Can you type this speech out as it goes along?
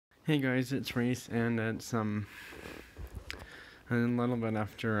Hey guys, it's Reese, and it's a little bit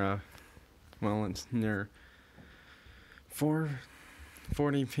after well, it's near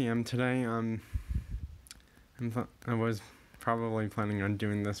 4:40 p.m. today. I was probably planning on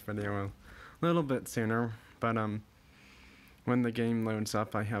doing this video a little bit sooner, but when the game loads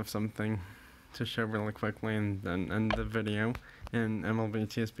up, I have something to show really quickly, and then end the video in MLB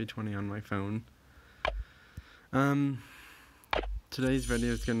TSB 20 on my phone. Today's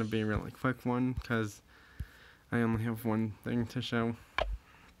video is going to be a really quick one, because I only have one thing to show.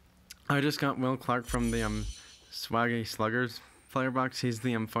 I just got Will Clark from the Swaggy Sluggers player box. He's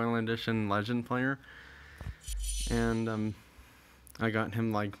the foil edition legend player, and I got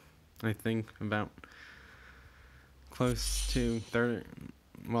him I think about close to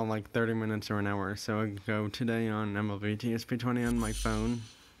 30 minutes or an hour or so ago today on MLB TSB 20 on my phone.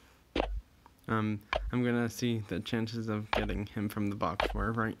 I'm gonna see the chances of getting him from the box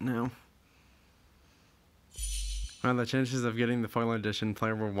for right now. Well, the chances of getting the foil edition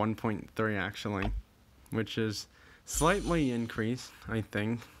player were 1.3 actually, which is slightly increased, I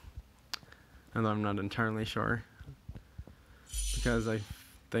think, although I'm not entirely sure, because I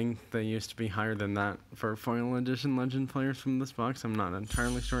think they used to be higher than that for foil edition legend players from this box. I'm not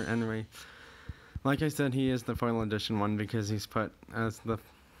entirely sure. Anyway, like I said, he is the foil edition one because he's put as the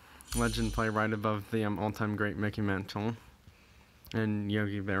legend player right above the all-time great Mickey Mantle and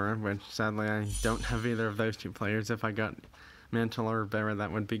Yogi Berra, which sadly I don't have either of those two players. If I got Mantle or Berra,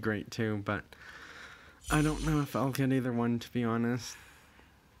 that would be great too, but I don't know if I'll get either one, to be honest,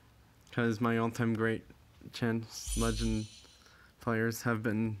 because my all-time great chance legend players have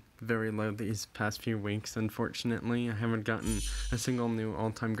been very low these past few weeks. Unfortunately, I haven't gotten a single new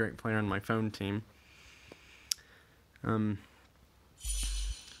all-time great player on my phone team.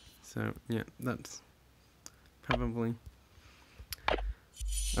 So, yeah, that's probably...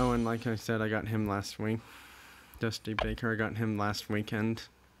 Oh, and like I said, I got him last week. Dusty Baker, I got him last weekend.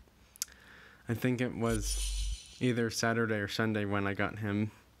 I think it was either Saturday or Sunday when I got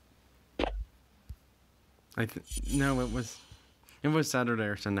him. No, it was Saturday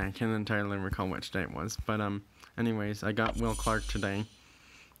or Sunday. I can't entirely recall which day it was. But, anyways, I got Will Clark today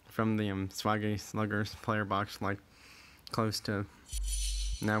from the Swaggy Sluggers player box, close to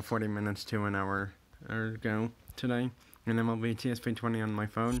now 40 minutes to an hour ago today, in MLB TSB 20 on my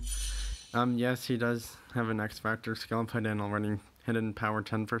phone. Yes, he does have an X Factor skill put in already, hidden power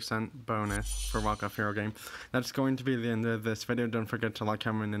 10% bonus for walk-off hero game. That's going to be the end of this video. Don't forget to like,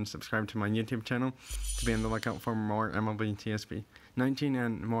 comment, and subscribe to my YouTube channel to be on the lookout for more MLB TSB 19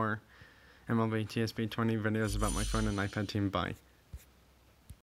 and more MLB TSB 20 videos about my phone and iPad team. Bye.